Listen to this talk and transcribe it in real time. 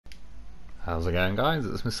How's it going, guys?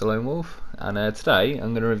 It's Mr. Lone Wolf, and today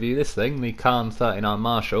I'm going to review this thing, the Khan 39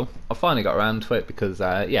 Marshall. I finally got around to it because,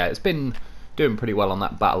 yeah, it's been doing pretty well on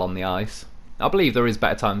that battle on the ice. I believe there is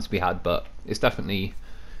better times to be had, but it's definitely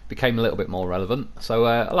became a little bit more relevant. So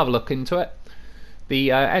I'll have a look into it.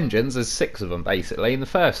 The engines, there's 6 of them basically, and the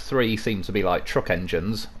first 3 seem to be like truck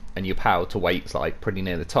engines, and your power to weight's like pretty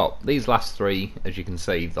near the top. These last 3, as you can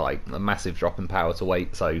see, like a massive drop in power to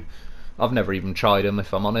weight, so I've never even tried them,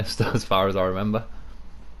 if I'm honest, as far as I remember.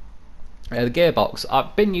 The gearbox,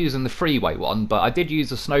 I've been using the freeway one, but I did use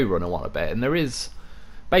the SnowRunner one a bit, and there is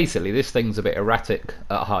basically this thing's a bit erratic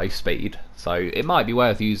at high speed, so it might be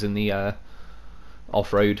worth using the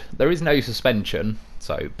off-road. There is no suspension,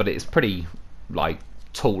 so but it's pretty like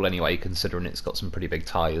tall anyway, considering it's got some pretty big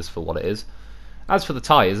tyres for what it is. As for the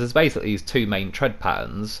tyres, there's basically these 2 main tread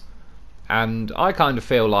patterns, and I kind of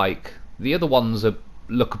feel like the other ones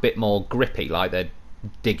look a bit more grippy, like they're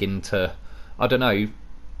digging to, I don't know,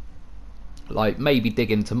 like maybe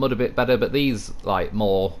dig into mud a bit better, but these like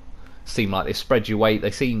more seem like they spread your weight.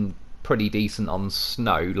 They seem pretty decent on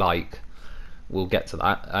snow, like we'll get to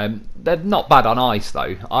that. They're not bad on ice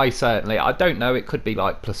though. I don't know, it could be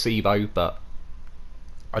like placebo, but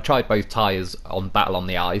I tried both tyres on battle on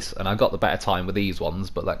the ice and I got the better time with these ones,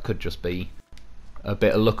 but that could just be a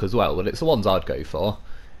bit of luck as well, but it's the ones I'd go for.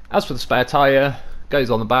 As for the spare tyre, goes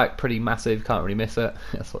on the back, pretty massive, can't really miss it,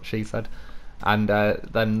 that's what she said. And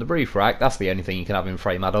then the roof rack, that's the only thing you can have in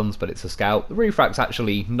frame add-ons, but it's a Scout. The roof rack's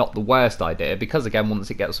actually not the worst idea, because again, once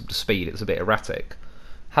it gets up to speed, it's a bit erratic.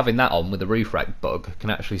 Having that on with the roof rack bug can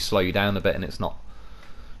actually slow you down a bit, and it's not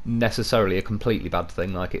necessarily a completely bad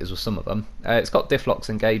thing like it is with some of them. It's got diff locks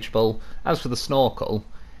engageable. As for the snorkel,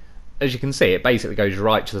 as you can see, it basically goes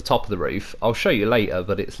right to the top of the roof. I'll show you later,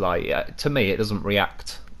 but it's like, to me, it doesn't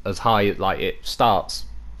react as high, like it starts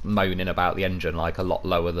moaning about the engine like a lot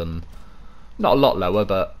lower than, not a lot lower,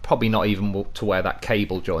 but probably not even to where that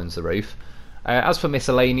cable joins the roof. As for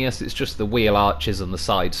miscellaneous, it's just the wheel arches and the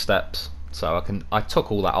side steps, so I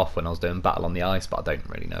took all that off when I was doing battle on the ice, but I don't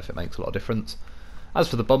really know if it makes a lot of difference. As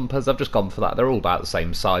for the bumpers, I've just gone for that. They're all about the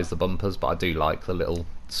same size, the bumpers, but I do like the little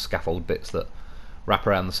scaffold bits that wrap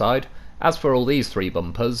around the side. As for all these 3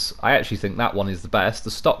 bumpers, I actually think that one is the best. The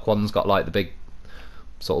stock one's got like the big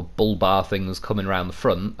sort of bull bar things coming around the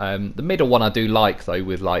front. The middle one I do like though,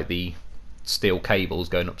 with like the steel cables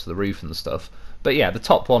going up to the roof and stuff. But yeah, the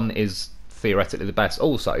top one is theoretically the best.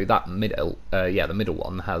 Also, that middle, the middle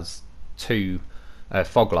one has 2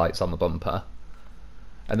 fog lights on the bumper.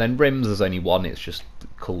 And then rims, there's only one. It's just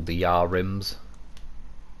called the Yar rims.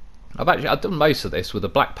 I've done most of this with a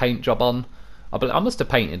black paint job on. I must have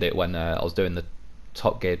painted it when I was doing the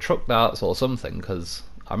Top Gear truck darts or something, because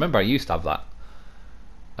I remember I used to have that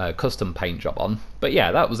custom paint job on. But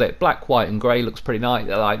yeah, that was it. Black, white and grey looks pretty nice.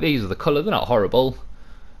 Like, these are the colour, they're not horrible.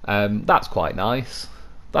 That's quite nice.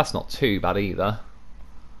 That's not too bad either.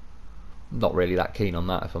 Not really that keen on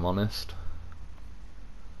that, if I'm honest.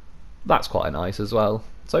 That's quite nice as well.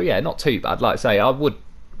 So yeah, not too bad. Like I say,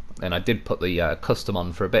 I did put the custom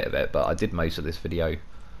on for a bit of it, but I did most of this video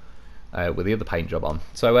with the other paint job on.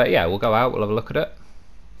 So yeah, we'll go out, we'll have a look at it.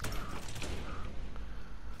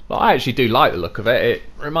 Well, I actually do like the look of it. It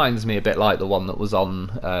reminds me a bit like the one that was on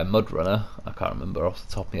MudRunner. I can't remember off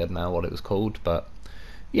the top of my head now what it was called, but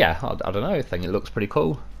yeah, I don't know, I think it looks pretty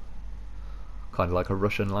cool. Kind of like a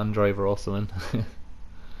Russian Land Rover or something.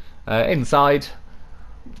 Inside,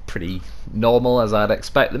 pretty normal as I'd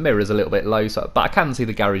expect. The mirror's a little bit low, but I can see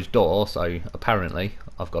the garage door, so apparently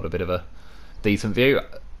I've got a bit of a decent view.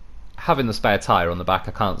 Having the spare tyre on the back,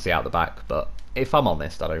 I can't see out the back, but if I'm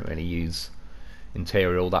honest, I don't really use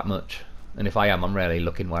interior all that much, and if I am, I'm rarely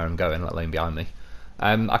looking where I'm going, let alone behind me.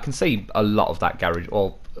 I can see a lot of that garage,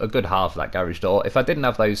 or a good half of that garage door. If I didn't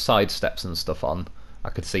have those side steps and stuff on, I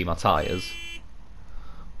could see my tyres.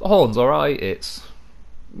 The horn's alright, it's,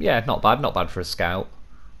 yeah, not bad for a Scout.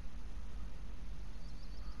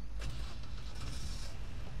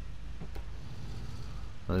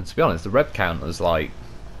 And to be honest, the rev counter's like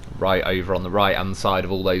right over on the right hand side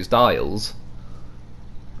of all those dials.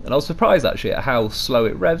 And I was surprised actually at how slow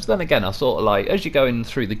it revs. Then again, I sort of like, as you're going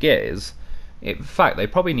through the gears, in fact they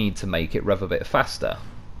probably need to make it rev a bit faster.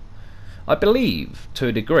 I believe, to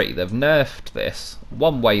a degree, they've nerfed this.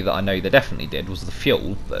 One way that I know they definitely did was the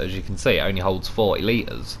fuel, but as you can see it only holds 40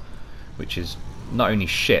 litres, which is not only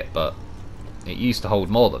shit, but it used to hold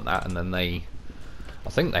more than that, and then I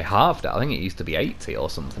think they halved it. I think it used to be 80 or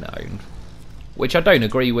something it owned, which I don't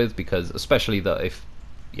agree with, because especially that if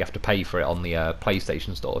you have to pay for it on the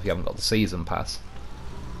PlayStation Store if you haven't got the season pass.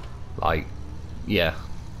 Like, yeah,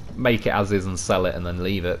 make it as is and sell it and then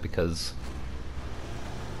leave it, because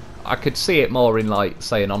I could see it more in, like,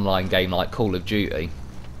 say, an online game like Call of Duty,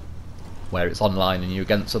 where it's online and you're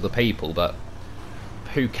against other people, but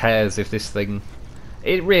who cares if this thing...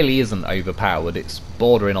 It really isn't overpowered, it's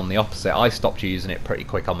bordering on the opposite. I stopped using it pretty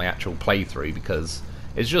quick on my actual playthrough because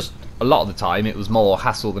it's just, a lot of the time, it was more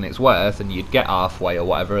hassle than it's worth, and you'd get halfway or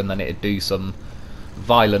whatever, and then it'd do some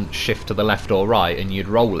violent shift to the left or right, and you'd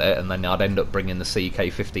roll it, and then I'd end up bringing the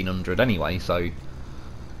CK-1500 anyway, so...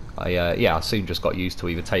 I soon just got used to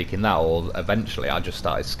either taking that, or eventually I just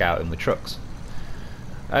started scouting with trucks.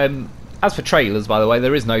 As for trailers, by the way,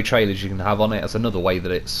 there is no trailers you can have on it. That's another way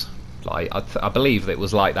that it's... like, I believe that it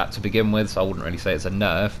was like that to begin with, so I wouldn't really say it's a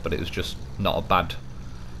nerf, but it was just not a bad,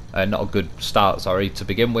 not a good start, sorry, to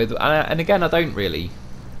begin with. And again, I don't really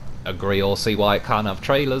agree or see why it can't have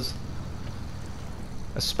trailers,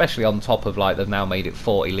 especially on top of, like, they've now made it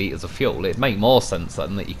 40 litres of fuel. It'd make more sense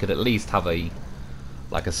then that you could at least have a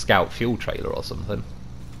Scout fuel trailer or something.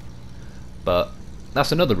 But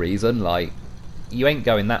that's another reason, like, you ain't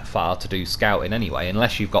going that far to do scouting anyway,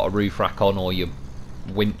 unless you've got a roof rack on, or you're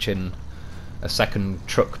winching a second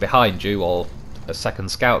truck behind you, or a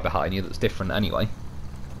second scout behind you that's different anyway.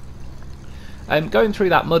 Going through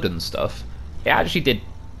that mud and stuff, it actually did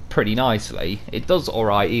pretty nicely. It does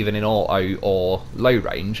alright even in auto or low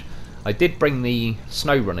range. I did bring the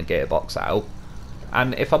SnowRunner gearbox out,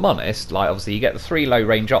 and if I'm honest, like, obviously you get the 3 low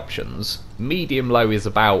range options. Medium low is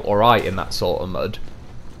about alright in that sort of mud.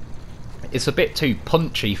 It's a bit too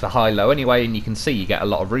punchy for high-low anyway, and you can see you get a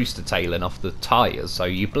lot of rooster tailing off the tyres, so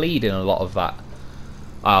you bleed in a lot of that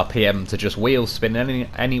RPM to just wheel spin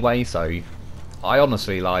anyway, so I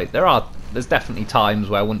honestly, like, there's definitely times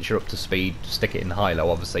where once you're up to speed, stick it in high-low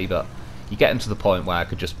obviously, but you get into the point where I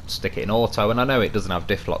could just stick it in auto, and I know it doesn't have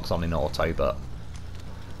diff locks on in auto, but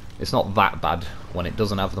it's not that bad when it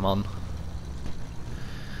doesn't have them on.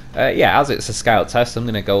 Yeah, as it's a scout test, I'm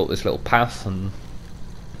going to go up this little path, and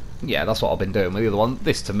yeah, that's what I've been doing with the other one.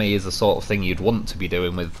 This, to me, is the sort of thing you'd want to be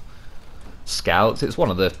doing with scouts. It's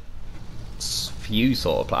one of the few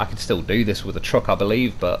sort of... I could still do this with a truck, I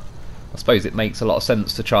believe, but I suppose it makes a lot of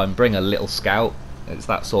sense to try and bring a little scout. It's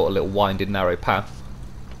that sort of little winding, narrow path.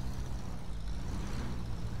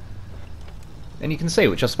 And you can see,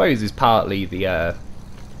 which I suppose is partly the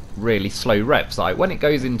really slow revs. Like, when it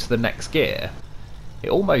goes into the next gear, it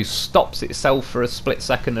almost stops itself for a split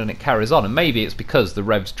second and it carries on, and maybe it's because the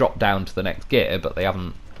revs drop down to the next gear, but they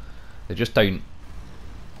just don't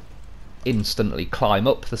instantly climb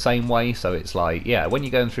up the same way. So it's like, yeah, when you're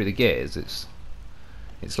going through the gears, it's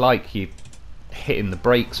like you're hitting the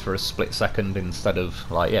brakes for a split second instead of,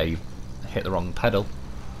 like, yeah, you hit the wrong pedal.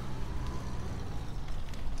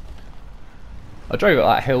 I drove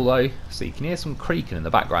up that hill though, so you can hear some creaking in the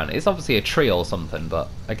background. It's obviously a tree or something, but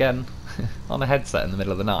again, on a headset in the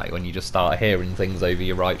middle of the night when you just start hearing things over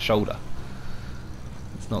your right shoulder,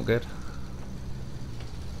 it's not good.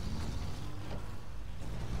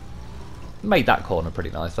 Made that corner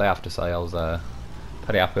pretty nice, I have to say. I was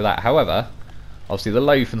pretty happy with that. However, obviously the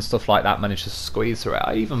loaf and stuff like that managed to squeeze through it.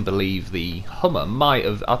 I even believe the Hummer might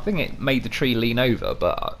have... I think it made the tree lean over,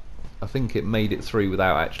 but I think it made it through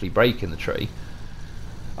without actually breaking the tree.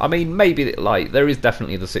 I mean, maybe, like, there is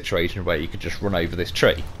definitely the situation where you could just run over this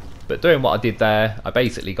tree. But doing what I did there, I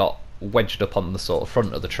basically got wedged up on the sort of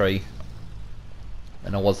front of the tree,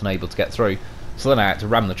 and I wasn't able to get through. So then I had to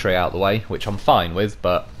ram the tree out of the way, which I'm fine with,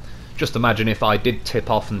 but just imagine if I did tip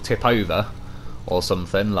off and tip over, or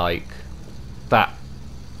something, like, that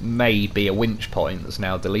may be a winch point that's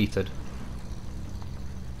now deleted.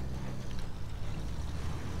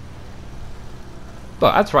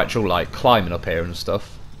 But as for actual, like, climbing up here and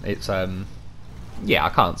stuff, it's, yeah, I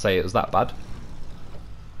can't say it was that bad.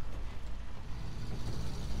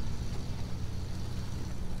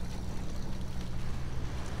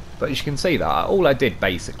 But as you can see that, all I did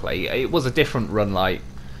basically, it was a different run, like,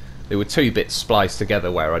 there were 2 bits spliced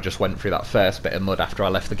together where I just went through that first bit of mud after I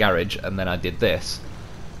left the garage, and then I did this.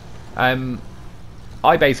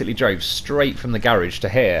 I basically drove straight from the garage to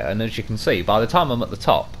here, and as you can see, by the time I'm at the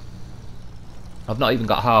top, I've not even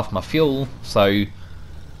got half my fuel, so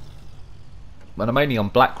when I'm only on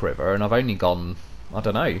Black River and I've only gone, I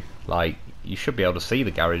don't know, like, you should be able to see the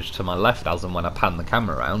garage to my left as and when I pan the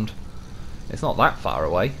camera around. It's not that far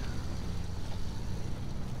away.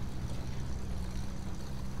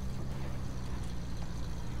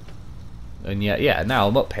 And yet, yeah, now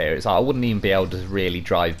I'm up here, it's like I wouldn't even be able to really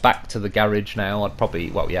drive back to the garage now. I'd probably,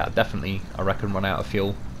 well, yeah, definitely, I reckon, run out of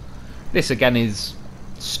fuel. This again is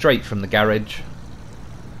straight from the garage.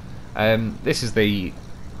 This is the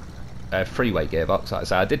freeway gearbox, like I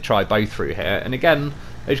say. I did try both through here, and again,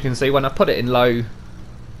 as you can see, when I put it in low,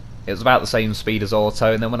 it was about the same speed as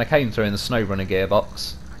auto, and then when I came through in the SnowRunner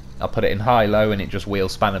gearbox, I put it in high-low and it just wheel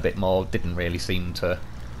span a bit more. Didn't really seem to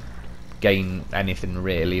gain anything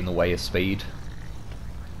really in the way of speed.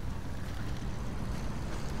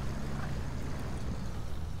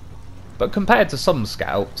 But compared to some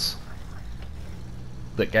scouts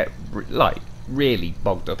that get like really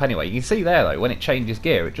bogged up anyway, you can see there though when it changes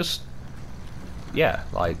gear it just, yeah,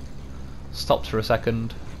 like stops for a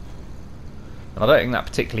second. And I don't think that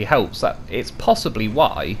particularly helps. That it's possibly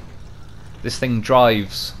why this thing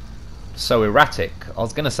drives so erratic. I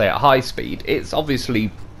was going to say at high speed, it's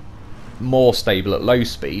obviously more stable at low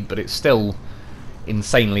speed, but it's still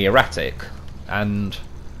insanely erratic. And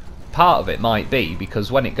part of it might be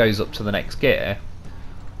because when it goes up to the next gear,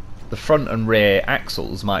 the front and rear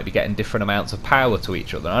axles might be getting different amounts of power to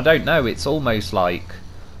each other. And I don't know, it's almost like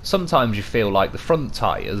sometimes you feel like the front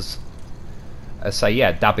tyres say,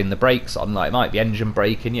 yeah, dabbing the brakes on, like it might be engine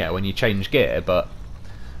braking, yeah, when you change gear, but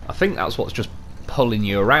I think that's what's just pulling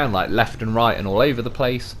you around, like left and right and all over the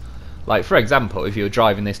place. Like, for example, if you were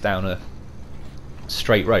driving this down a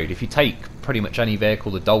straight road, if you take pretty much any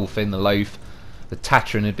vehicle, the Dolphin, the Loaf, the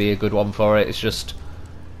Tatron would be a good one for it. It's just,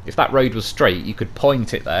 if that road was straight, you could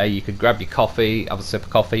point it there, you could grab your coffee, have a sip of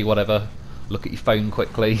coffee, whatever, look at your phone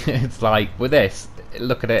quickly. It's like, with this,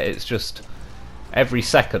 look at it, it's just every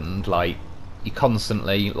second, like, you're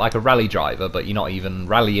constantly like a rally driver, but you're not even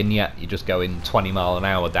rallying yet, you're just going 20 mile an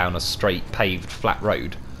hour down a straight paved flat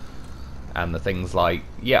road, and the thing's like,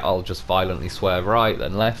 yeah, I'll just violently swerve right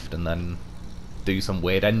then left and then do some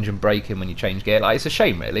weird engine braking when you change gear. Like, it's a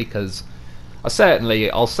shame really, because I'll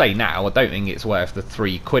say now, I don't think it's worth the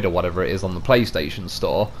 £3 or whatever it is on the PlayStation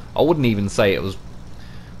store. I wouldn't even say it was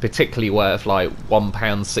particularly worth like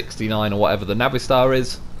 £1.69 or whatever the Navistar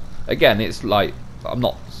is. Again, it's like,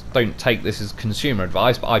 don't take this as consumer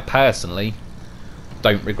advice, but I personally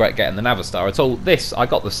don't regret getting the Navistar at all. This, I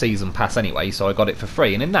got the season pass anyway, so I got it for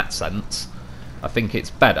free, and in that sense, I think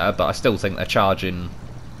it's better, but I still think they're charging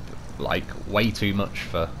like way too much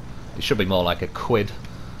for, it should be more like £1,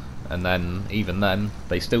 and then, even then,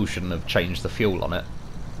 they still shouldn't have changed the fuel on it.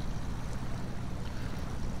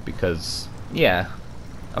 Because, yeah,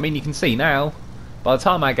 I mean, you can see now, by the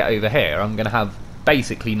time I get over here, I'm going to have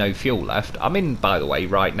basically no fuel left. I'm in, by the way,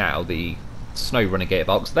 right now, the SnowRunner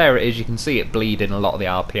gearbox. There it is, you can see it bleeding a lot of the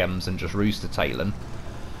RPMs and just rooster tailing.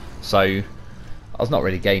 So, I was not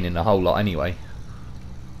really gaining a whole lot anyway.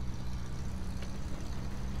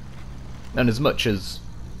 And as much as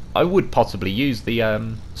I would possibly use the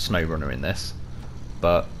SnowRunner in this,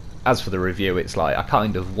 but as for the review, it's like, I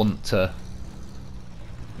kind of want to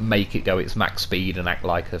make it go its max speed and act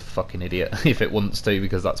like a fucking idiot if it wants to,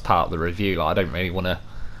 because that's part of the review. Like, I don't really want to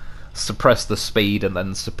suppress the speed and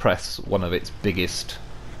then suppress one of its biggest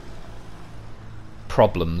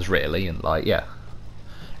problems really. And like, yeah,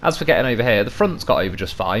 as for getting over here, the front's got over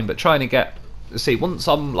just fine, but trying to get, see, once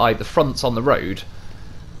I'm like, the front's on the road,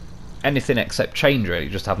 anything except change really,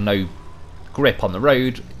 just have no grip on the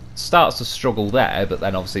road, starts to struggle there. But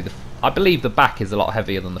then obviously I believe the back is a lot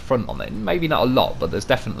heavier than the front on it. Maybe not a lot, but there's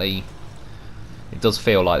definitely, it does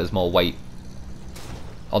feel like there's more weight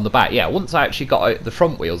on the back. Yeah, once I actually got the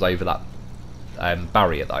front wheels over that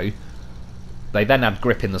barrier though, they then had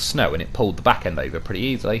grip in the snow and it pulled the back end over pretty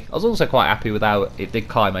easily. I was also quite happy with how it did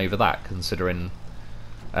climb over that, considering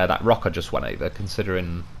that rock I just went over,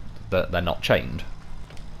 considering that they're not chained.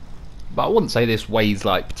 But I wouldn't say this weighs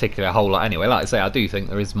like particularly a whole lot anyway. Like I say, I do think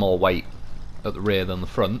there is more weight at the rear than the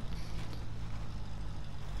front.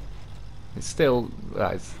 It's still,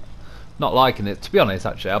 it's not liking it, to be honest.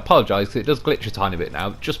 Actually, I apologise because it does glitch a tiny bit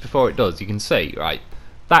now. Just before it does, you can see, right,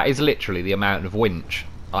 that is literally the amount of winch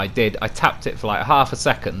I did. I tapped it for like half a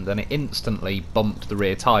second and it instantly bumped the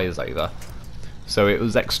rear tyres over. So it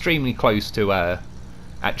was extremely close to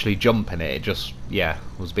actually jumping it. It just, yeah,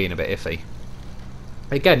 was being a bit iffy.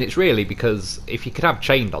 Again, it's really because if you could have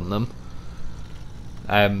chained on them,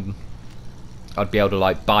 I'd be able to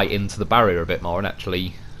like bite into the barrier a bit more and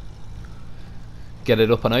actually get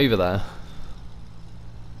it up and over there.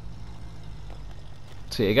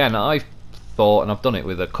 See, again, I thought, and I've done it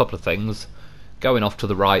with a couple of things, going off to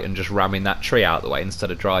the right and just ramming that tree out of the way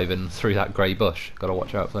instead of driving through that grey bush. Got to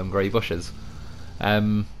watch out for them grey bushes.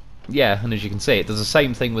 Yeah, and as you can see, it does the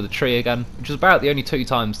same thing with the tree again, which is about the only 2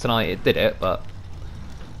 times tonight it did it, but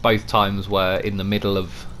both times were in the middle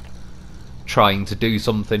of trying to do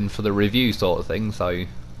something for the review sort of thing. So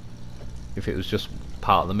if it was just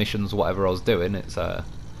part of the missions or whatever I was doing, it's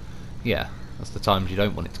yeah, that's the times you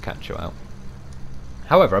don't want it to catch you out.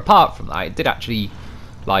 However, apart from that, it did actually,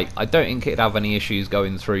 like, I don't think it'd have any issues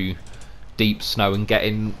going through deep snow and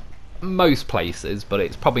getting most places, but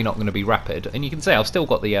it's probably not going to be rapid. And you can see I've still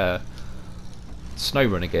got the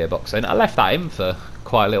SnowRunner gearbox in. I left that in for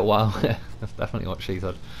quite a little while. That's definitely what she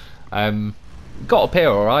said. Got up here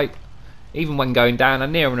alright. Even when going down, I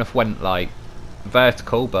near enough went like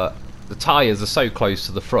vertical, but the tyres are so close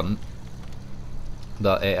to the front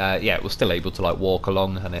that it was still able to like walk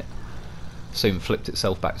along, and it soon flipped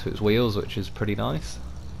itself back to its wheels, which is pretty nice.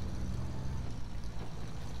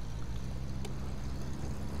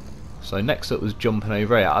 So next up was jumping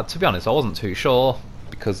over here. To be honest, I wasn't too sure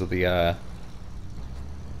because of the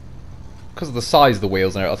size of the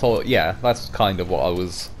wheels and I thought, yeah, that's kind of what I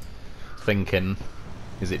was thinking.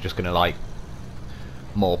 Is it just going to like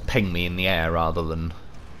more ping me in the air rather than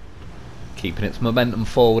keeping its momentum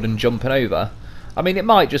forward and jumping over? I mean, it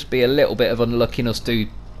might just be a little bit of unluckiness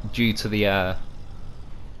due to the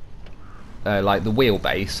like the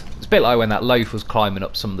wheelbase. It's a bit like when that loaf was climbing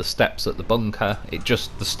up some of the steps at the bunker.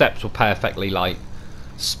 The steps were perfectly like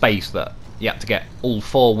spaced that you had to get all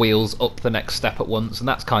four wheels up the next step at once, and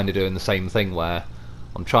that's kind of doing the same thing where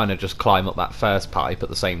I'm trying to just climb up that first pipe at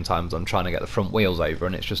the same time as I'm trying to get the front wheels over,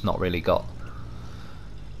 and it's just not really got...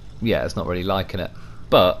 yeah, it's not really liking it.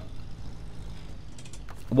 But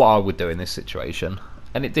what I would do in this situation,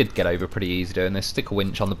 and it did get over pretty easy doing this, stick a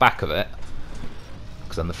winch on the back of it,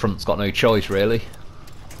 because then the front's got no choice really,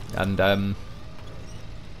 and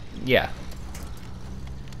yeah,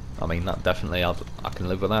 I mean that definitely I can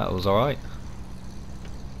live with that. It was alright.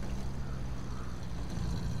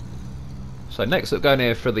 So next up, going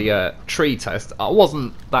here for the tree test. I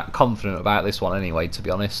wasn't that confident about this one anyway, to be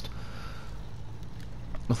honest.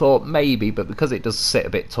 I thought maybe, but because it does sit a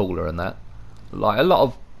bit taller and that, like a lot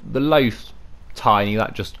of the loaf's tiny,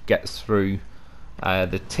 that just gets through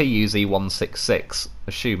the TUZ166,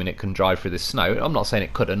 assuming it can drive through this snow. I'm not saying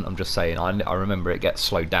it couldn't, I'm just saying I remember it gets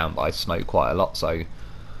slowed down by snow quite a lot, so...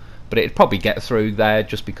 but it'd probably get through there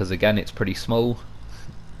just because, again, it's pretty small.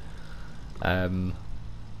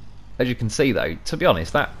 As you can see though, to be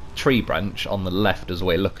honest, that tree branch on the left as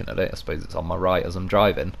we're looking at it, I suppose it's on my right as I'm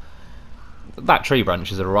driving, that tree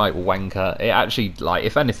branch is a right wanker. It actually, like,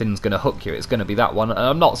 if anything's going to hook you, it's going to be that one. And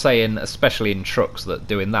I'm not saying, especially in trucks, that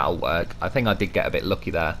doing that'll work. I think I did get a bit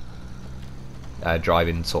lucky there,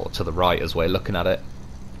 driving sort of to the right as we're looking at it.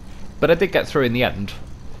 But I did get through in the end.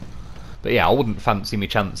 But yeah, I wouldn't fancy my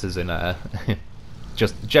chances in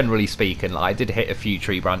just generally speaking. Like, I did hit a few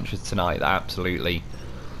tree branches tonight that absolutely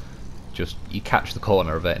just, you catch the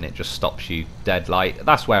corner of it and it just stops you dead. Like,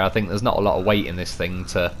 that's where I think there's not a lot of weight in this thing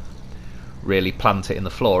to really plant it in the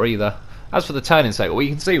floor either. As for the turning circle, well, you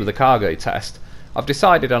can see with the cargo test, I've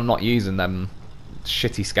decided I'm not using them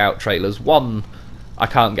shitty scout trailers. One, I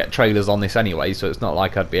can't get trailers on this anyway, so it's not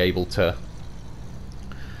like I'd be able to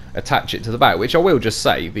attach it to the back, which I will just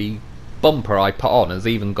say, the bumper I put on has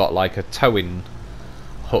even got like a towing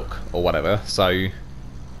hook or whatever, so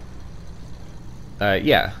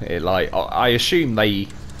yeah, I assume they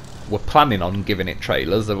were planning on giving it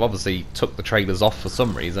trailers. They've obviously took the trailers off for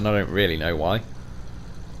some reason, I don't really know why.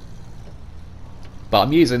 But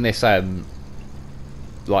I'm using this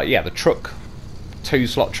like, yeah, the truck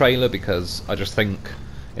 2-slot trailer because I just think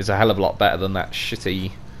it's a hell of a lot better than that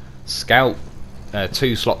shitty Scout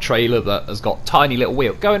 2-slot trailer that has got tiny little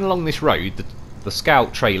wheel. Going along this road, the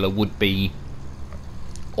Scout trailer would be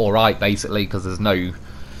alright basically, because there's no,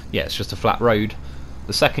 yeah, it's just a flat road.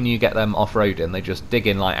 The second you get them off-roading, they just dig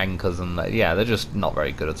in like anchors, and yeah, they're just not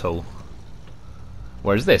very good at all.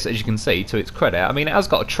 Whereas this, as you can see, to its credit, I mean, it has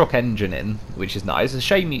got a truck engine in, which is nice. It's a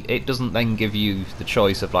shame it doesn't then give you the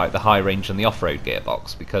choice of like the high range and the off-road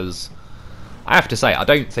gearbox, because I have to say, I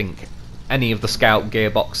don't think any of the Scout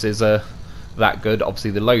gearboxes are that good.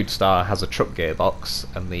 Obviously, the Lodestar has a truck gearbox,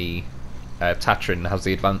 and the Tatrin has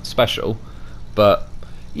the Advanced Special. But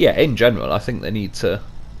yeah, in general, I think they need to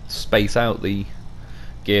space out the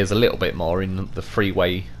gears a little bit more in the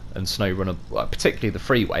freeway and SnowRunner, particularly the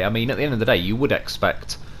freeway. I mean, at the end of the day, you would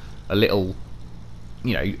expect a little,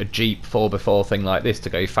 you know, a Jeep 4x4 thing like this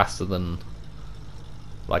to go faster than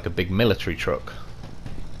like a big military truck.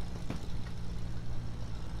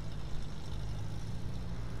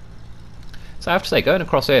 So I have to say, going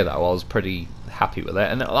across here though, I was pretty happy with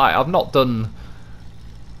it. And like, I've not done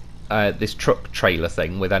this truck trailer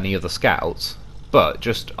thing with any other Scouts, but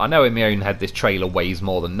just, I know in my own head this trailer weighs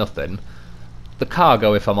more than nothing. The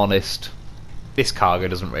cargo, if I'm honest, this cargo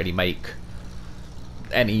doesn't really make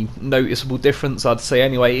any noticeable difference, I'd say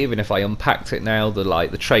anyway. Even if I unpacked it now,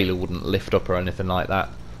 the trailer wouldn't lift up or anything like that.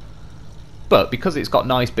 But because it's got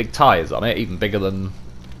nice big tyres on it, even bigger than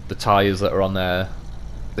the tyres that are on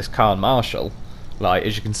this car Marshall, like,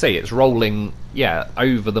 as you can see, it's rolling, yeah,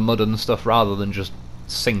 over the mud and stuff rather than just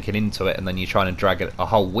sinking into it, and then you're trying to drag a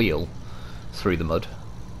whole wheel through the mud.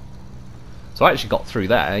 So I actually got through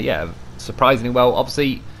there, yeah, surprisingly well.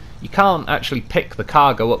 Obviously, you can't actually pick the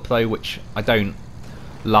cargo up though, which I don't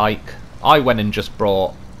like. I went and just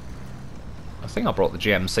brought, I think I brought the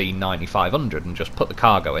GMC 9500 and just put the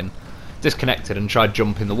cargo in, disconnected and tried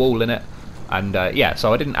jumping the wall in it. And yeah,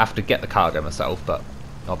 so I didn't have to get the cargo myself, but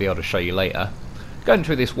I'll be able to show you later. Going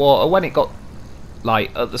through this water, when it got,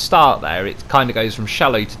 like, at the start there, it kind of goes from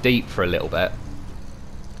shallow to deep for a little bit.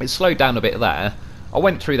 It slowed down a bit there. I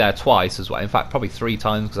went through there twice as well, in fact probably 3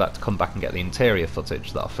 times, because I had to come back and get the interior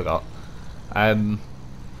footage that I forgot.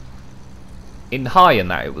 In high and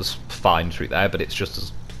that it was fine through there, but it's just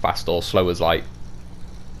as fast or slow as like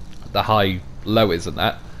the high low is and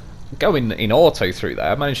that. Going in auto through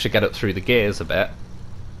there, I managed to get up through the gears a bit,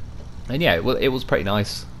 and yeah, it was pretty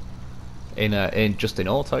nice in just in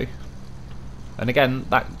auto. And again,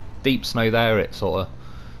 that deep snow there, it sort of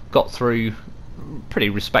got through pretty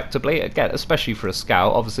respectably, again, especially for a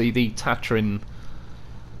Scout. Obviously the Tatrin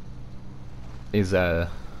is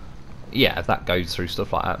yeah, that goes through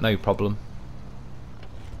stuff like that, no problem.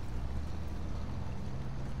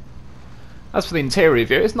 As for the interior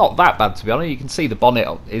view, it's not that bad to be honest. You can see the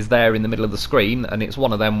bonnet is there in the middle of the screen, and it's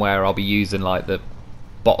one of them where I'll be using like the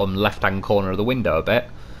bottom left hand corner of the window a bit.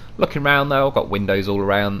 Looking around though, I've got windows all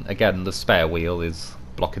around. Again, the spare wheel is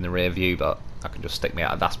blocking the rear view, but I can just stick me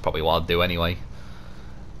out. That's probably what I'd do anyway.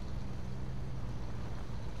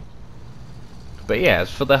 But yeah,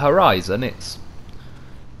 as for the horizon, it's,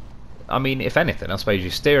 I mean, if anything, I suppose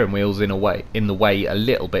your steering wheel's in the way a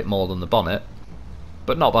little bit more than the bonnet,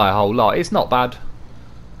 but not by a whole lot. It's not bad.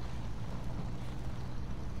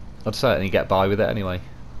 I'd certainly get by with it anyway.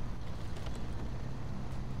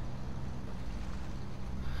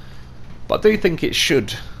 But I do think it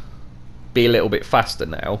should be a little bit faster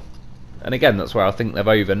now. And again, that's where I think they've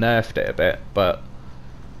over-nerfed it a bit, but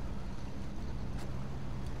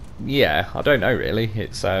yeah, I don't know really.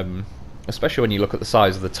 It's especially when you look at the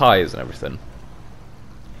size of the tyres and everything,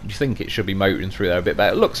 you think it should be motoring through there a bit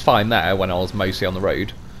better. It looks fine there when I was mostly on the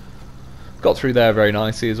road. Got through there very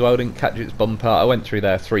nicely as well, didn't catch its bumper. I went through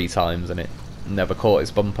there 3 times and it never caught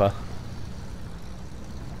its bumper.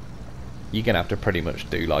 You're going to have to pretty much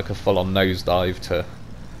do like a full-on nosedive to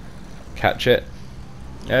catch it.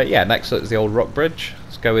 Yeah, next up is the old rock bridge.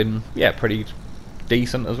 It's going, yeah, pretty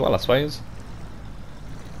decent as well, I suppose.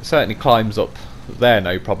 It certainly climbs up there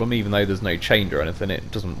no problem, even though there's no change or anything. It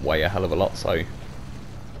doesn't weigh a hell of a lot, so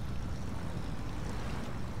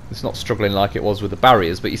it's not struggling like it was with the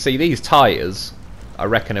barriers. But you see, these tyres, I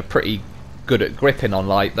reckon, are pretty good at gripping on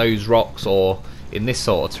like those rocks or in this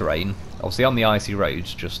sort of terrain. Obviously on the icy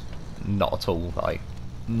roads, just not at all. Like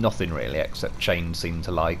nothing really, except chains seem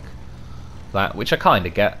to like that, which I kind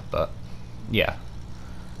of get, but yeah,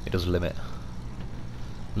 it does limit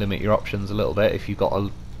your options a little bit if you've got a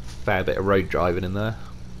fair bit of road driving in there.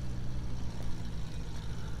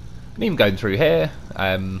 And even going through here,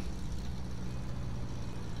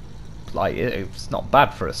 like it's not bad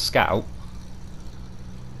for a Scout.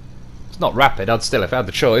 It's not rapid. I'd still, if I had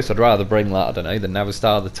the choice, I'd rather bring like, I don't know, the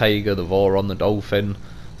Navistar, the Taiga, the Voron, the Dolphin,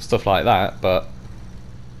 stuff like that. But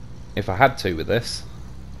if I had to with this,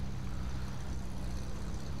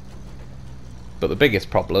 but the biggest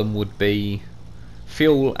problem would be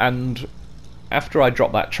fuel. And after I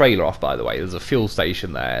dropped that trailer off, by the way, there's a fuel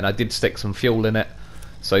station there, and I did stick some fuel in it.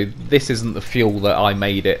 So this isn't the fuel that I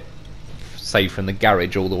made it, say, from the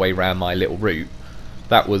garage all the way around my little route.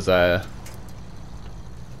 That was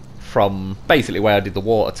from basically where I did the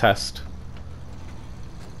water test,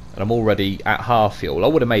 and I'm already at half fuel. I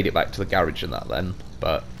would have made it back to the garage and that then,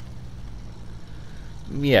 but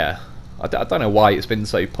yeah, I don't know why it's been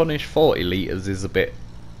so punished. 40 litres is a bit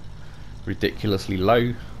ridiculously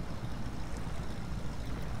low.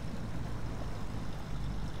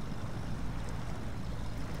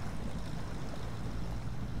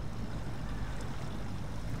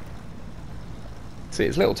 See,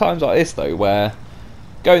 it's little times like this though where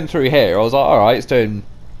going through here I was like, alright, it's doing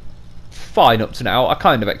fine up to now. I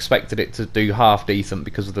kind of expected it to do half decent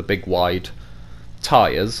because of the big wide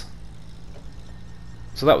tyres.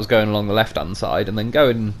 So that was going along the left hand side, and then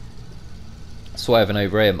going swerving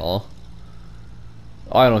over here more,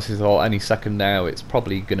 I honestly thought any second now it's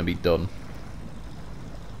probably going to be done.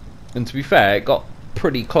 And to be fair, it got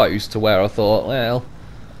pretty close to where I thought, well,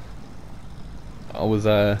 I was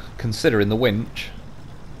considering the winch.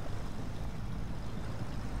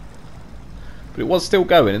 But it was still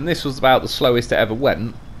going, and this was about the slowest it ever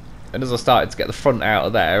went. And as I started to get the front out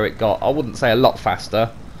of there, it got, I wouldn't say a lot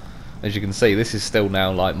faster. As you can see, this is still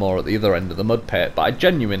now like more at the other end of the mud pit. But I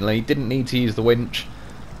genuinely didn't need to use the winch.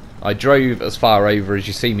 I drove as far over as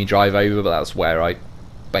you see me drive over, but that's where I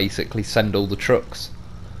basically send all the trucks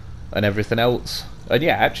and everything else. And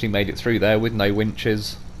yeah, actually made it through there with no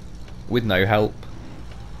winches, with no help.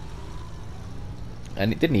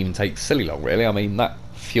 And it didn't even take silly long, really. I mean, that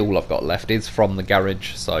fuel I've got left is from the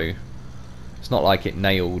garage, so it's not like it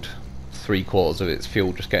nailed 3/4 of its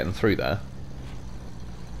fuel just getting through there.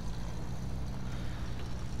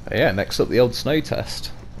 But yeah, next up the old snow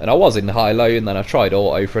test. And I was in high-low, and then I tried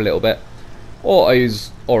auto for a little bit.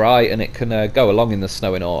 Auto's alright, and it can go along in the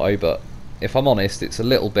snow in auto, but if I'm honest, it's a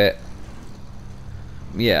little bit...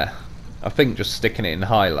 yeah, I think just sticking it in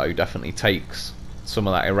high-low definitely takes some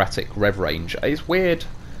of that erratic rev range. It's weird.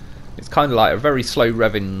 It's kind of like a very slow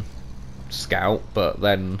revving Scout, but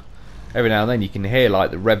then every now and then you can hear like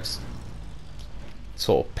the revs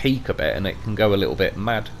sort of peak a bit, and it can go a little bit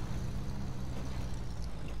mad.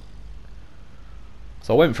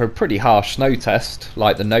 So I went for a pretty harsh snow test,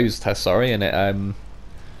 like the nose test, sorry, and it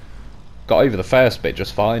got over the first bit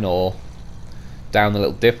just fine, or down the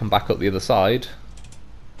little dip and back up the other side.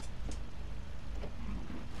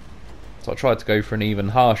 So I tried to go for an even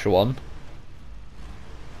harsher one.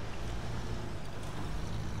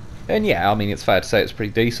 And yeah, I mean, it's fair to say it's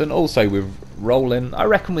pretty decent. Also with rolling, I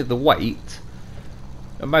reckon with the weight,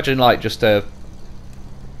 imagine like just a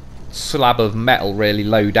slab of metal really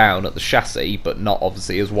low down at the chassis, but not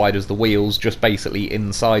obviously as wide as the wheels, just basically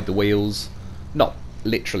inside the wheels, not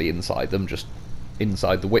literally inside them, just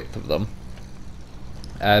inside the width of them.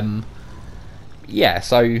 Yeah,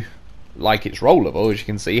 so like it's rollable, as you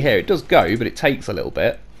can see here. It does go, but it takes a little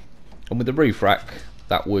bit, and with the roof rack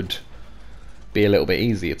that would be a little bit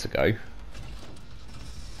easier to go.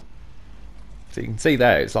 So you can see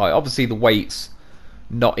there, it's like obviously the weight's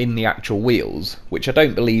not in the actual wheels, which I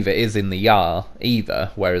don't believe it is in the Yar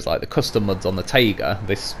either, whereas like the custom muds on the Taiga,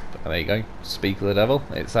 this, there you go, speak of the devil,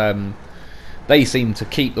 it's they seem to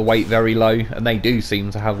keep the weight very low, and they do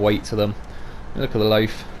seem to have weight to them. Look at the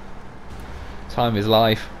loaf, time of his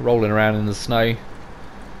life, rolling around in the snow,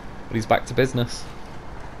 but he's back to business.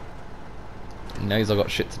 He knows I've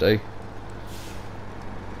got shit to do.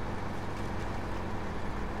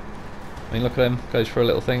 I mean, look at him, goes for a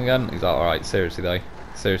little thing again. He's like, alright, seriously though.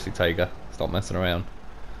 Seriously, Taiga, stop messing around.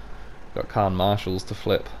 Got Khan Marshalls to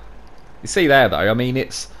flip. You see there though, I mean,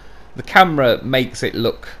 it's... the camera makes it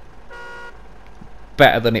look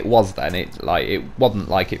better than it was then. It wasn't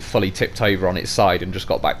like it fully tipped over on its side and just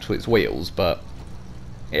got back to its wheels, but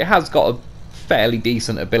it has got a fairly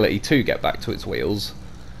decent ability to get back to its wheels.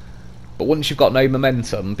 But once you've got no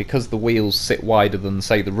momentum, because the wheels sit wider than,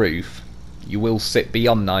 say, the roof, you will sit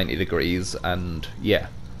beyond 90 degrees, and yeah,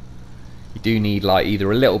 you do need like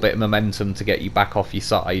either a little bit of momentum to get you back off your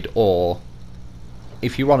side, or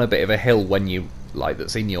if you're on a bit of a hill when you like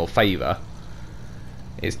that's in your favour,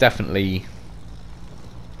 it's definitely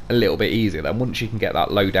a little bit easier. Then once you can get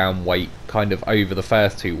that low down weight kind of over the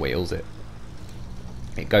first two wheels, it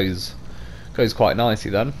goes quite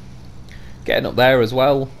nicely. Then getting up there as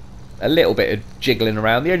well, a little bit of jiggling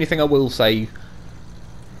around. The only thing I will say,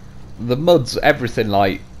 the muds, everything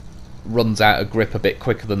like runs out of grip a bit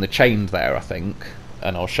quicker than the chain there, I think,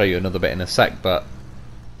 and I'll show you another bit in a sec, but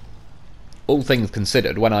all things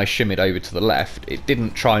considered, when I shimmied over to the left, it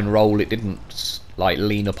didn't try and roll, it didn't like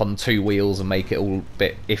lean up on two wheels and make it all a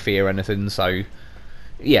bit iffy or anything, so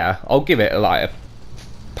yeah, I'll give it like a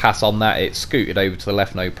pass on that. It scooted over to the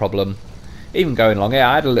left no problem. Even going along here,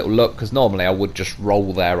 I had a little look, because normally I would just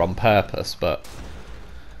roll there on purpose, but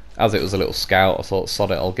as it was a little Scout, I thought, sod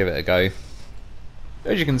it, I'll give it a go.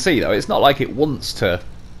 As you can see though, it's not like it wants to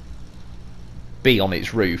be on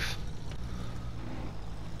its roof.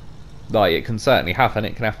 Like, it can certainly happen,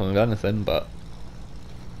 it can happen with anything, but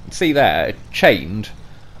see there, it chained.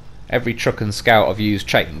 Every truck and Scout I've used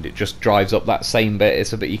chained, it just drives up that same bit.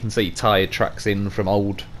 It's a bit, you can see tyre tracks in from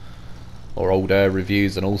older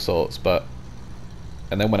reviews and all sorts, but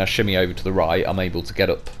and then when I shimmy over to the right, I'm able to get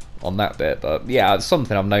up on that bit. But yeah, it's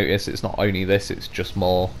something I've noticed. It's not only this, it's just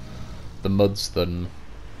more the muds than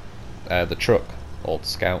the truck or the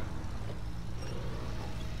Scout.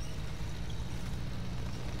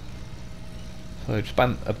 So I just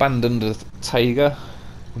abandoned a Taiga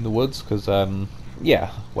in the woods because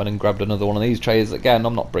yeah, went and grabbed another one of these trailers. Again,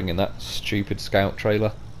 I'm not bringing that stupid Scout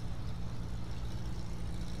trailer.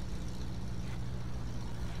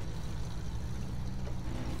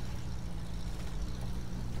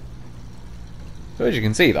 So as you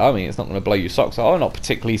can see though, I mean, it's not going to blow your socks off. I'm not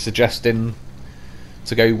particularly suggesting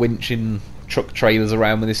to go winching truck trailers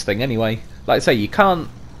around with this thing anyway. Like I say, you can't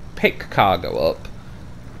pick cargo up.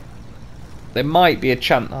 There might be a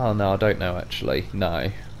chance... oh no, I don't know actually.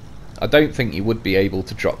 No. I don't think you would be able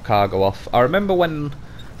to drop cargo off. I remember when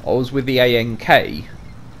I was with the ANK,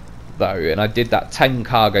 though, and I did that 10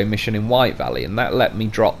 cargo mission in White Valley, and that let me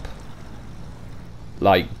drop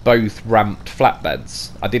like both ramped flatbeds.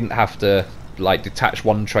 I didn't have to like detach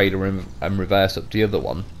one trailer and reverse up the other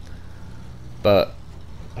one. But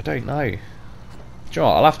I don't know. Do you know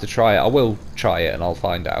what? I'll have to try it. I will try it and I'll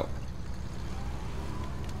find out.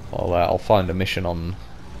 I'll find a mission on.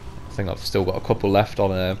 I think I've still got a couple left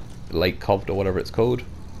on a Lake Covd or whatever it's called.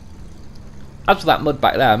 As for that mud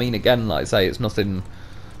back there, I mean, again, like I say, it's nothing.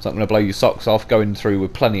 It's not going to blow your socks off. Going through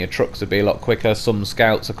with plenty of trucks would be a lot quicker. Some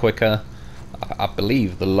scouts are quicker. I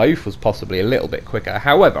believe the loaf was possibly a little bit quicker.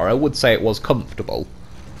 However, I would say it was comfortable.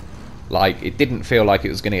 Like, it didn't feel like it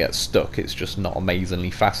was going to get stuck. It's just not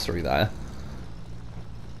amazingly fast through there.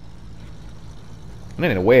 And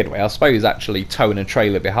in a weird way, I suppose actually towing a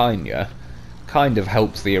trailer behind you kind of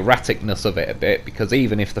helps the erraticness of it a bit, because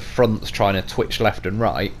even if the front's trying to twitch left and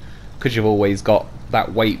right, because you've always got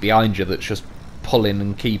that weight behind you that's just pulling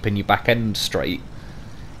and keeping your back end straight,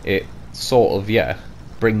 it sort of, yeah,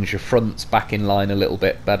 brings your fronts back in line a little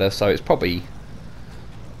bit better. So it's probably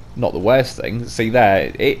not the worst thing. See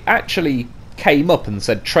there, it actually came up and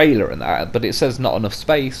said trailer and that, but it says not enough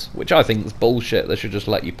space, which I think is bullshit. They should just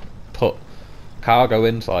let you put cargo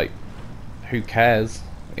in. It's like, who cares?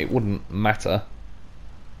 It wouldn't matter.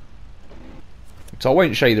 So I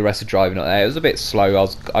won't show you the rest of driving up there. It was a bit slow.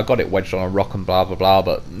 I got it wedged on a rock and blah blah blah,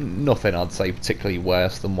 but nothing I'd say particularly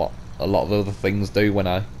worse than what a lot of other things do when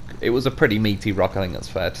it was a pretty meaty rock, I think that's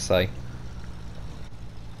fair to say.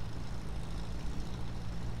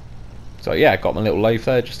 So yeah, got my little loaf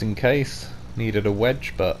there just in case. Needed a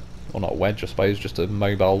wedge, but, well, not a wedge I suppose, just a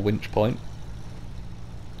mobile winch point.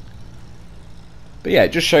 But yeah,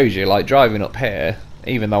 it just shows you, like, driving up here,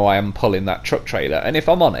 even though I am pulling that truck trailer, and if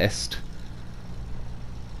I'm honest,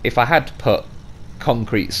 if I had put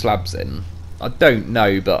concrete slabs in, I don't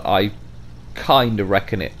know, but I kind of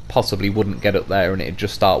reckon it possibly wouldn't get up there and it'd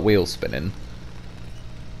just start wheel spinning.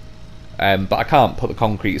 But I can't put the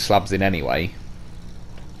concrete slabs in anyway.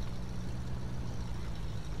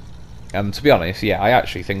 And to be honest, yeah, I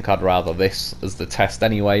actually think I'd rather this as the test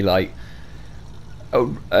anyway. Like,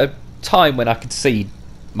 a time when I could see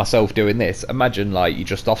myself doing this, imagine like you're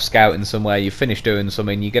just off scouting somewhere, you finish doing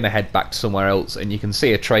something, you're going to head back to somewhere else, and you can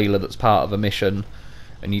see a trailer that's part of a mission,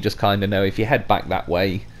 and you just kind of know if you head back that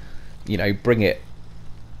way, you know, bring it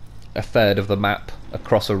a third of the map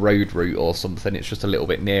across a road route or something, it's just a little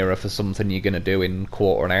bit nearer for something you're going to do in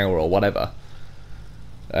quarter an hour or whatever.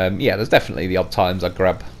 Yeah, there's definitely the odd times I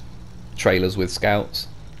grab trailers with scouts.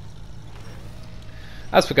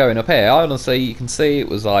 As for going up here, honestly, you can see it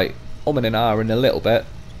was like in an hour in a little bit.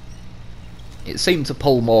 It seemed to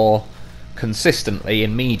pull more consistently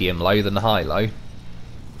in medium low than high low.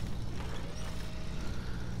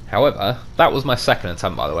 However, that was my second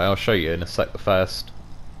attempt, by the way. I'll show you in a sec the first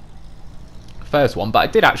one, but I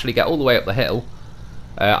did actually get all the way up the hill.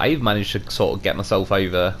 I even managed to sort of get myself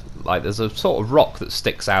over, like, there's a sort of rock that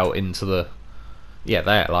sticks out into the, yeah,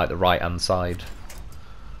 there, like the right hand side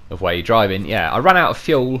of where you're driving. Yeah, I ran out of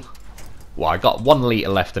fuel. Well, I got 1 litre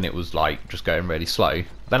left and it was like just going really slow.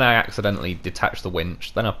 Then I accidentally detached the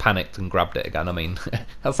winch. Then I panicked and grabbed it again. I mean,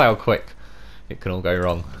 that's how quick it can all go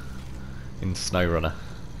wrong in SnowRunner.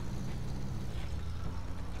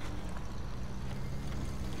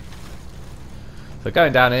 So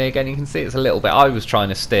going down here again, you can see it's a little bit. I was trying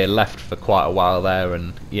to steer left for quite a while there,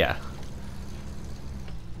 and yeah,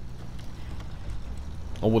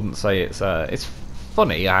 I wouldn't say it's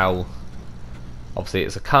funny how obviously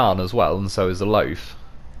it's a Khan as well, and so is the loaf,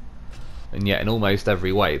 and yet in almost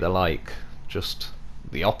every way they're like just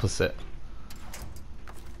the opposite.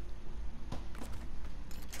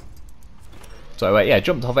 So yeah,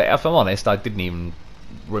 jumped off it. If I'm honest, I didn't even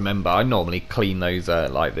remember. I normally clean those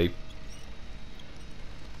like the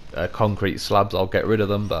concrete slabs. I'll get rid of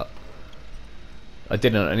them, but I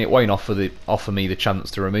didn't, and it won't offer me the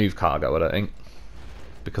chance to remove cargo, I don't think,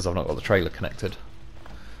 because I've not got the trailer connected.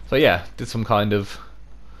 So yeah, did some kind of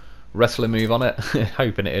wrestling move on it,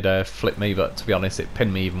 hoping it'd flip me, but to be honest it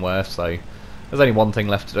pinned me even worse, so there's only one thing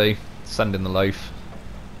left to do, send in the loaf.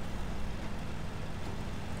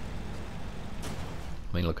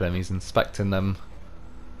 I mean, look at him, he's inspecting them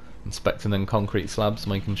concrete slabs,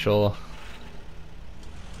 making sure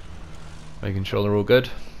they're all good.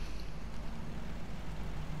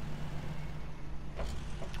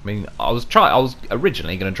 I mean, I was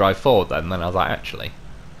originally going to drive forward then I was like, actually,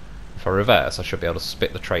 if I reverse I should be able to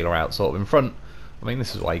spit the trailer out sort of in front. I mean,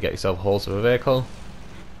 this is why you get yourself a horse of a vehicle.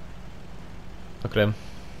 Look at him.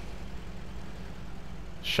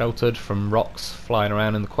 sheltered from rocks flying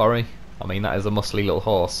around in the quarry. I mean, that is a muscly little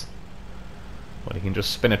horse. Well, he can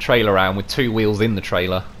just spin a trailer around with 2 wheels in the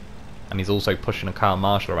trailer, and he's also pushing a car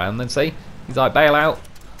marshal around. Then see, he's like, bail out,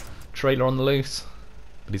 trailer on the loose,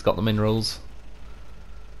 but he's got the minerals.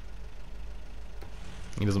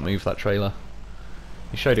 He doesn't move that trailer.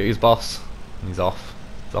 He showed it to his boss, and he's off.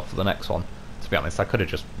 He's off to the next one. To be honest, I could have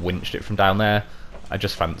just winched it from down there. I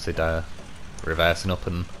just fancied reversing up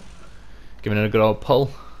and giving it a good old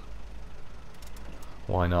pull.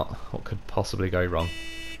 Why not? What could possibly go wrong?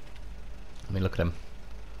 I mean, look at him.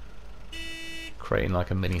 Creating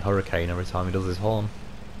like a mini hurricane every time he does his horn.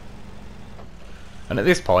 And at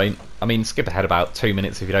this point, I mean, skip ahead about 2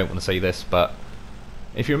 minutes if you don't want to see this, but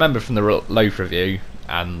if you remember from the Loaf review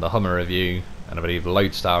and the Hummer review, and I believe the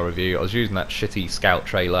Lodestar review, I was using that shitty Scout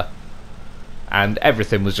trailer, and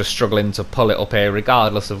everything was just struggling to pull it up here,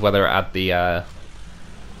 regardless of whether it had the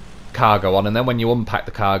cargo on. And then when you unpack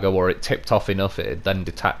the cargo or it tipped off enough, it'd then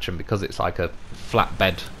detach, and because it's like a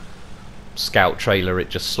flatbed Scout trailer, it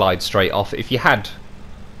just slides straight off. If you had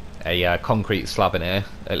a concrete slab in here,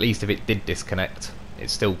 at least if it did disconnect,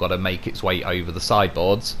 it's still got to make its way over the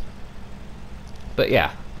sideboards. But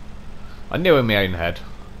yeah, I knew in my own head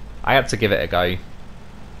I had to give it a go, and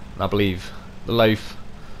I believe the Loaf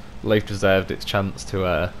deserved its chance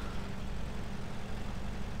to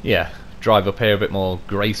yeah, drive up here a bit more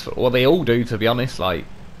graceful. Well, they all do, to be honest. Like,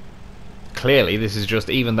 clearly this is just,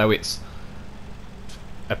 even though it's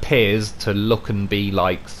appears to look and be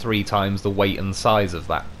like 3 times the weight and size of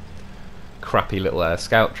that crappy little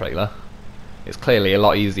Scout trailer, it's clearly a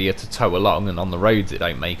lot easier to tow along, and on the roads it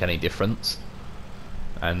don't make any difference.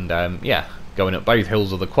 And yeah, going up both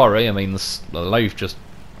hills of the quarry, I mean, the Loaf just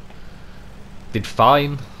did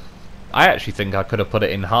fine. I actually think I could have put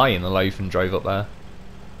it in high in the Loaf and drove up there.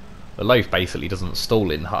 The Loaf basically doesn't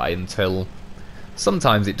stall in high until,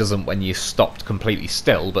 sometimes it doesn't when you're stopped completely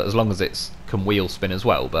still, but as long as it can wheel spin as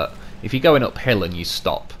well. But if you're going uphill and you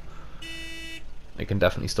stop, it can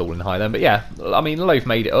definitely stall in high then. But yeah, I mean, the Loaf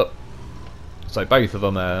made it up, so both of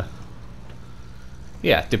them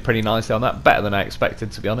yeah, did pretty nicely on that. Better than I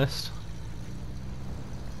expected, to be honest.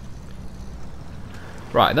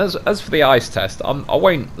 Right, and as for the ice test, I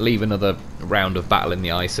won't leave another round of battle in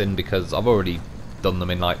the ice in, because I've already done them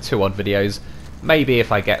in like 2 odd videos. Maybe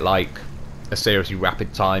if I get like a seriously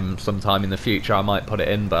rapid time sometime in the future, I might put it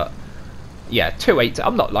in. But yeah, 2:18.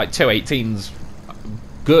 I'm not like 2:18's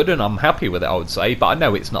good, and I'm happy with it, I would say. But I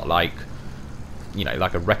know it's not like, you know,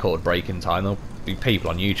 like a record breaking time. There'll be people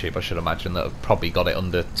on YouTube, I should imagine, that have probably got it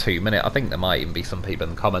under 2 minutes. I think there might even be some people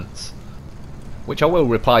in the comments, which I will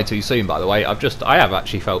reply to soon, by the way. I have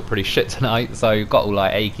actually felt pretty shit tonight, so got all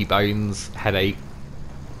like achy bones, headache,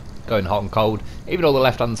 going hot and cold. Even all the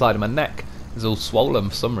left hand side of my neck is all swollen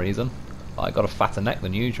for some reason. I got a fatter neck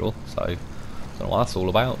than usual, so I don't know what that's all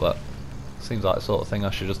about, but seems like the sort of thing I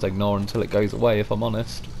should just ignore until it goes away, if I'm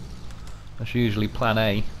honest. That's usually plan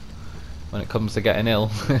A when it comes to getting ill.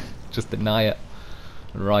 Just deny it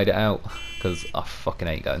and ride it out, because I fucking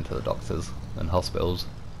hate going to the doctors and hospitals.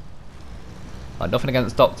 Like, nothing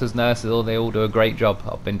against doctors, nurses, they all do a great job.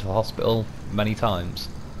 I've been to the hospital many times.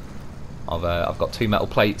 I've got 2 metal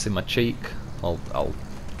plates in my cheek. I'll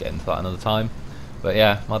get into that another time. But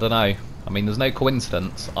yeah, I don't know. I mean, there's no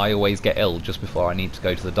coincidence I always get ill just before I need to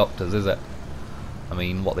go to the doctors, is it? I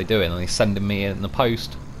mean, what are they doing? Are they sending me in the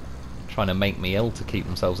post, trying to make me ill to keep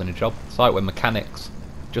themselves in a job? It's like when mechanics,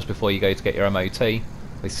 just before you go to get your MOT,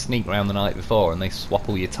 they sneak around the night before and they swap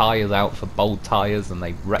all your tyres out for bold tyres, and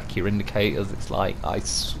they wreck your indicators. It's like, I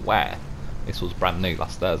swear this was brand new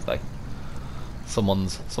last Thursday.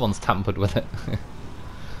 Someone's tampered with it.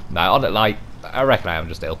 No, I reckon I am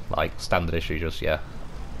just ill. Like, standard issue, just, yeah,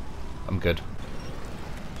 I'm good.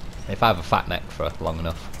 If I have a fat neck for long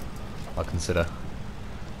enough, I'll consider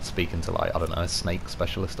speaking to, like, I don't know, a snake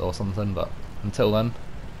specialist or something, but until then,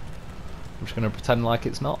 I'm just going to pretend like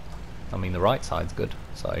it's not. I mean, the right side's good,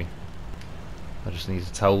 so I just need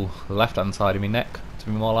to tell the left hand side of my neck to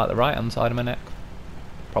be more like the right hand side of my neck.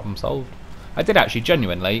 Problem solved. I did actually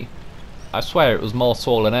genuinely, I swear it was more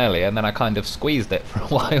swollen earlier, and then I kind of squeezed it for a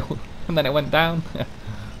while and then it went down.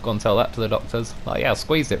 Go and tell that to the doctors. Like, yeah, I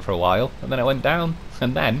squeezed it for a while and then it went down,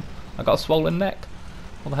 and then I got a swollen neck.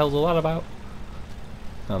 What the hell's all that about?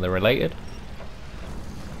 Oh, they're related.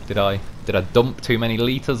 Did I dump too many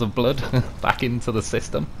litres of blood back into the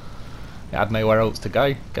system? It had nowhere else to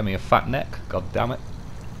go. Gave me a fat neck. God damn it.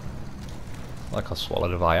 Like I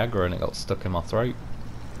swallowed a Viagra and it got stuck in my throat.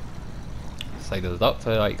 Say to the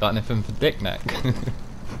doctor, like, you got anything for dick neck? So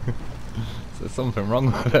there's something wrong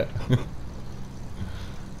with it.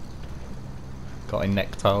 Got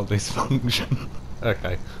erectile dysfunction.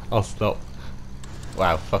 Okay, I'll stop.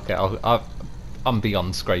 Wow, fuck it. I'm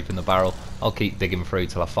beyond scraping the barrel. I'll keep digging through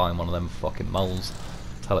till I find one of them fucking moles.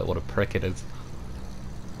 Tell it what a prick it is.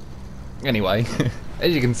 Anyway,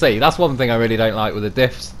 as you can see, that's one thing I really don't like with the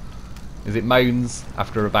diffs. Is it moans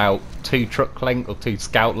after about 2 truck lengths or 2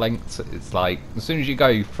 scout lengths. It's like, as soon as you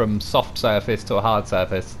go from soft surface to a hard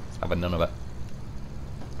surface, it's having none of it.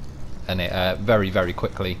 And it very, very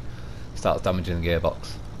quickly starts damaging the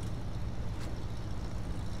gearbox.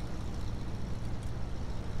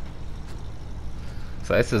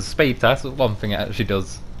 So this is a speed test. One thing it actually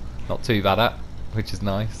does not too bad at, which is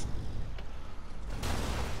nice.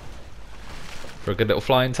 For a good little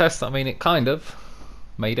flying test, I mean, it kind of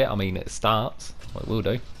made it. I mean, it starts. Well, it will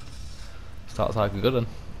do. Starts like a good one.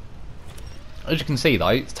 As you can see, though,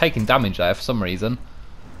 it's taking damage there for some reason.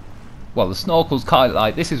 Well, the snorkel's kind of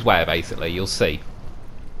like, this is where basically you'll see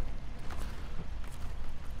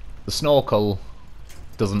the snorkel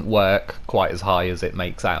doesn't work quite as high as it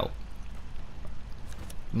makes out.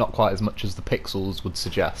 Not quite as much as the pixels would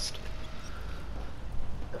suggest.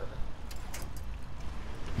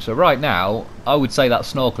 So right now, I would say that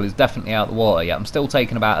snorkel is definitely out of the water yet. I'm still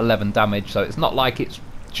taking about 11 damage, so it's not like it's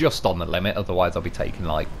just on the limit, otherwise I'll be taking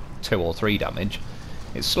like 2 or 3 damage.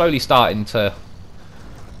 It's slowly starting to,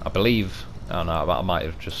 I believe, oh no, I might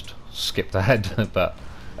have just skipped ahead, but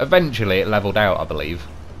eventually it leveled out, I believe.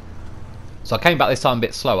 So I came back this time a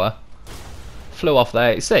bit slower, flew off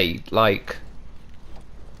there. You see, like,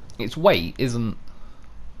 its weight isn't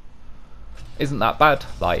that bad.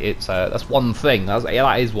 Like, it's that's one thing.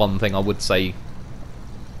 That is one thing I would say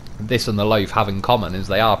this and the loaf have in common, is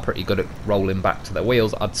they are pretty good at rolling back to their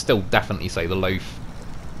wheels. I'd still definitely say the loaf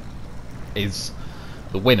is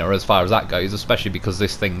the winner as far as that goes, especially because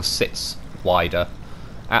this thing sits wider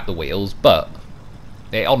at the wheels. But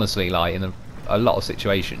it honestly, like, in a lot of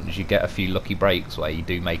situations, you get a few lucky breaks where you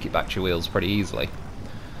do make it back to your wheels pretty easily.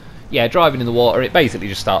 Yeah, driving in the water, it basically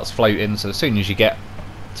just starts floating. So as soon as you get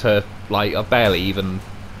to, like, I barely even,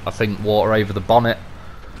 I think, water over the bonnet,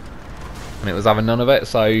 and it was having none of it.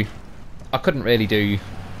 So I couldn't really do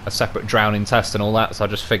a separate drowning test and all that, so I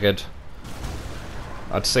just figured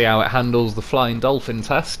I'd see how it handles the flying dolphin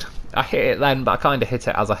test. I hit it then, but I kind of hit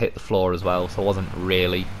it as I hit the floor as well, so I wasn't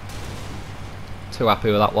really too happy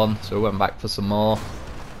with that one. So we went back for some more.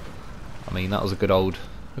 I mean, that was a good old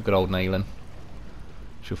nailing.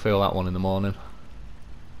 She'll feel that one in the morning.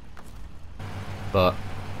 But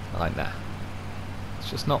like, nah,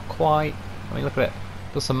 it's just not quite. I mean, look at it.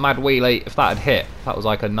 Does some mad wheelie. If that had hit, if that was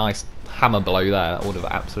like a nice hammer blow there, that would have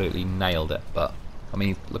absolutely nailed it. But I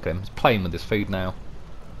mean, look at him. He's playing with his food now.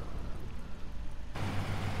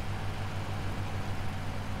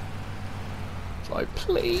 It's like,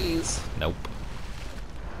 please. Nope.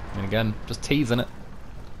 And again, just teasing it.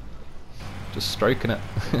 Just stroking it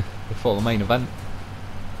before the main event.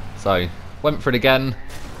 So, went for it again.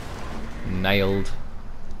 Nailed.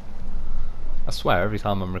 I swear, every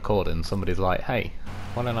time I'm recording, somebody's like, hey,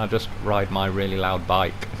 why don't I just ride my really loud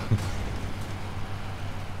bike?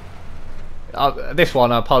 This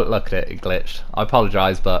one, look at it, it glitched. I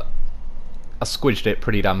apologise, but I squidged it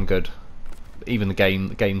pretty damn good. Even the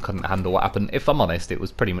game couldn't handle what happened. If I'm honest, it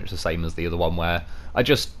was pretty much the same as the other one, where I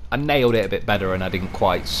nailed it a bit better and I didn't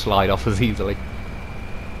quite slide off as easily.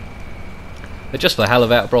 But just for the hell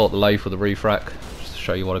of it, I brought the loaf with the roof rack, just to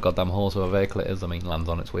show you what a goddamn horse of a vehicle it is. I mean, lands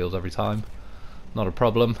on its wheels every time. Not a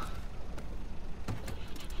problem.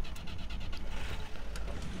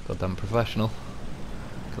 Goddamn professional.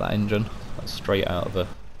 Look at that engine. That's straight out of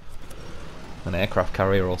an aircraft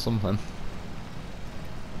carrier or something.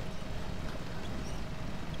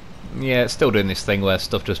 Yeah, it's still doing this thing where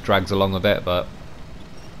stuff just drags along a bit, but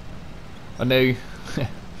I knew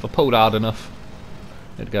if I pulled hard enough,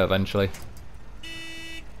 it'd go eventually.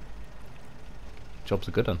 Job's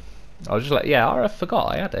a good one. I was just like, yeah, I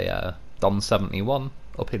forgot I had a Don 71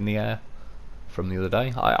 up in the air from the other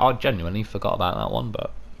day. I genuinely forgot about that one,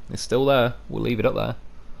 but it's still there. We'll leave it up there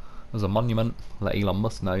as a monument. Let Elon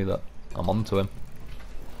Musk know that I'm onto him.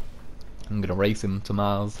 I'm gonna race him to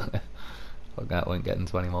Mars. I won't get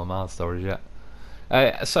into any more Mars stories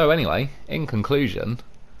yet. So anyway, in conclusion,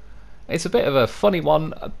 it's a bit of a funny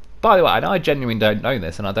one. By the way, I genuinely don't know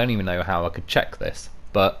this, and I don't even know how I could check this,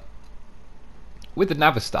 but with the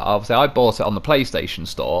Navistar, obviously I bought it on the PlayStation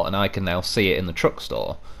Store, and I can now see it in the truck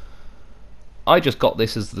store. I just got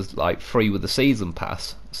this as like free with the season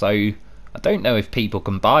pass, so I don't know if people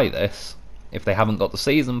can buy this if they haven't got the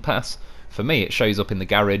season pass. For me, it shows up in the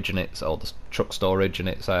garage, and it's, or the truck storage, and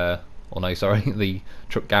it's or no, sorry, the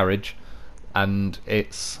truck garage, and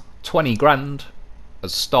it's 20 grand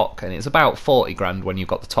as stock, and it's about 40 grand when you've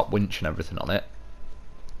got the top winch and everything on it.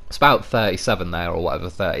 It's about 37 there or whatever,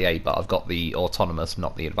 38, but I've got the autonomous,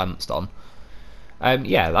 not the advanced on.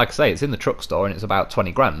 Yeah, like I say, it's in the truck store and it's about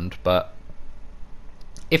 20 grand, but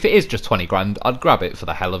if it is just 20 grand, I'd grab it for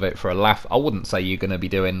the hell of it, for a laugh. I wouldn't say you're going to be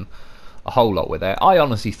doing a whole lot with it. I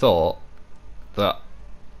honestly thought that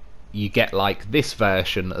you get like this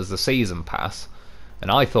version as the season pass,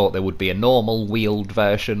 and I thought there would be a normal wheeled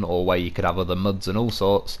version, or where you could have other muds and all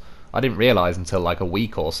sorts. I didn't realise until like a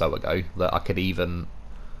week or so ago that I could even,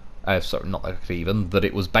 sorry, not that I could even, that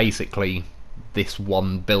it was basically this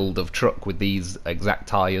one build of truck with these exact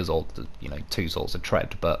tyres, or, you know, two sorts of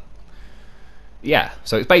tread. But yeah,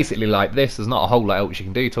 so it's basically like this. There's not a whole lot else you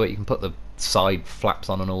can do to it. You can put the side flaps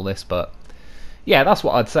on and all this, but yeah, that's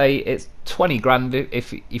what I'd say. It's 20 grand.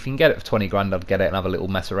 If you can get it for 20 grand, I'd get it and have a little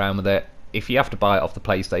mess around with it. If you have to buy it off the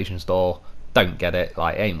PlayStation Store, don't get it.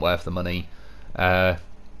 Like, it ain't worth the money.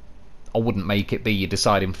 I wouldn't make it be your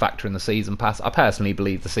deciding factor in the season pass. I personally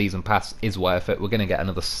believe the season pass is worth it. We're going to get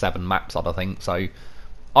another 7 maps on, I think, so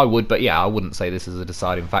I would, but yeah, I wouldn't say this is a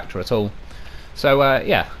deciding factor at all. So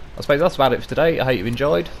yeah, I suppose that's about it for today. I hope you've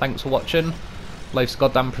enjoyed. Thanks for watching. Life's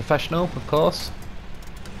goddamn professional, of course.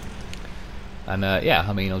 And yeah,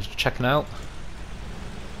 I mean, I was checking out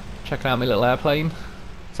my little airplane.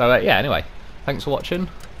 So yeah, anyway, thanks for watching,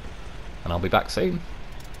 and I'll be back soon.